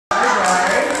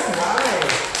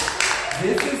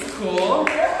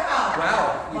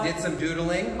some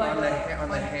doodling on the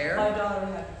hair. My daughter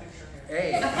had to fix her hair.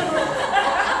 Hey,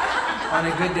 on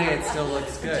a good day, it still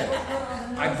looks good.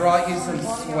 I brought you some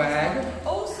swag.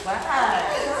 Oh, swag.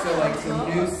 So like some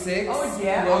new 6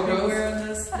 logos. Wearing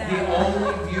this now. The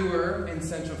only viewer in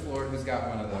Central Florida who's got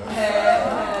one of those.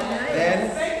 Then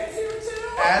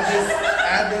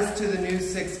add this to the new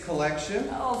 6 collection.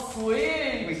 Oh,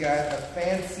 sweet. We got a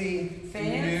fancy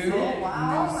new 6 shirt.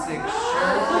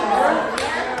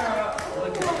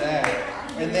 Look at that.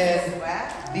 And then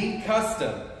the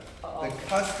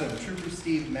custom Trooper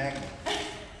Steve magnet.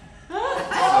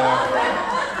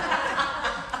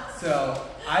 So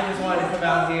I just wanted to come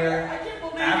out here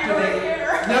after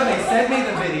they sent me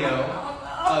the video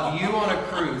of you on a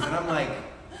cruise, and I'm like,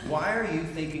 why are you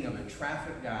thinking of a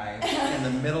traffic guy in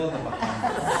the middle of the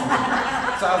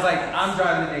Bahamas? So I was like, I'm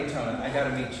driving to Daytona. I got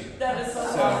to meet you. That is so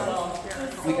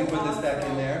awesome. We can put this back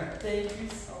in there. Thank you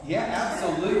so much. Yeah,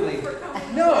 absolutely.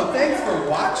 No, thanks for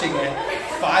watching at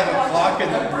 5 o'clock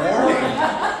in the morning.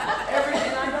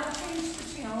 Everything. I don't change the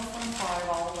channel from 5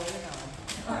 all the way down.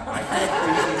 I can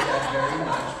appreciate that very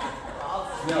much.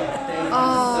 No, thank you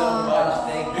so much.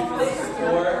 Thank you for the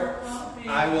support.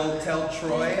 I will tell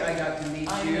Troy I got to meet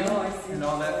you and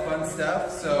all that fun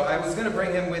stuff. So I was going to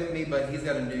bring him with me, but he's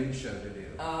got a noon show to do.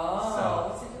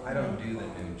 Oh. So I don't do the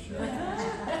noon show.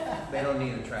 They don't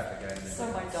need a traffic guy. So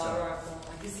my daughter,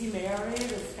 like, is he married?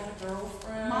 Has he got a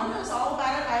girlfriend? Mom knows all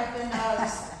about it. I've been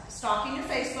stalking your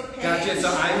Facebook page. Gotcha.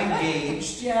 So I'm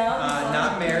engaged.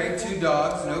 Not married. 2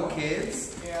 dogs. No kids.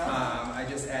 I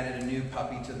just added a new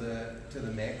puppy to the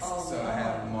mix. So I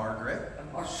have Margaret.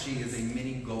 She is a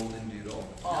mini golden doodle.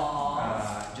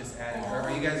 Just added her.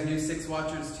 Are you guys new 6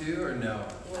 watchers too, or no?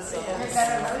 Well, thank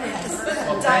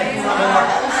you.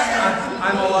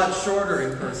 I'm a lot shorter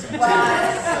in person too. So.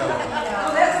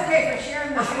 Oh, that's okay for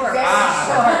sharing this work.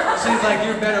 She's like,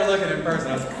 you're better looking in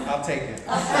person. I'll take it.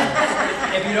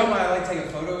 If you don't mind, I'd like to take a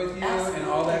photo with you and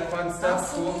all that fun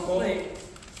stuff. Cool.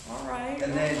 All right.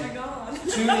 And then oh my God.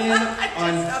 Tune in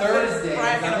on Thursday.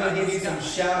 I'm going to give you some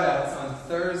shout outs on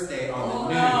Thursday on the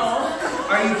news. No.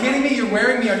 Are you kidding me? You're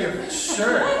wearing me on your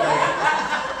shirt.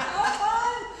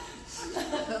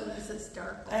 This is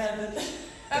dark. Thank you.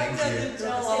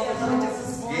 Tell all the girls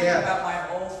this morning about my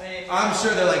whole thing. I'm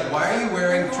sure they're like, why are you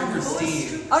wearing Trooper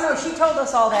Steve? Oh no, she told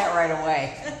us all that right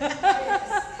away.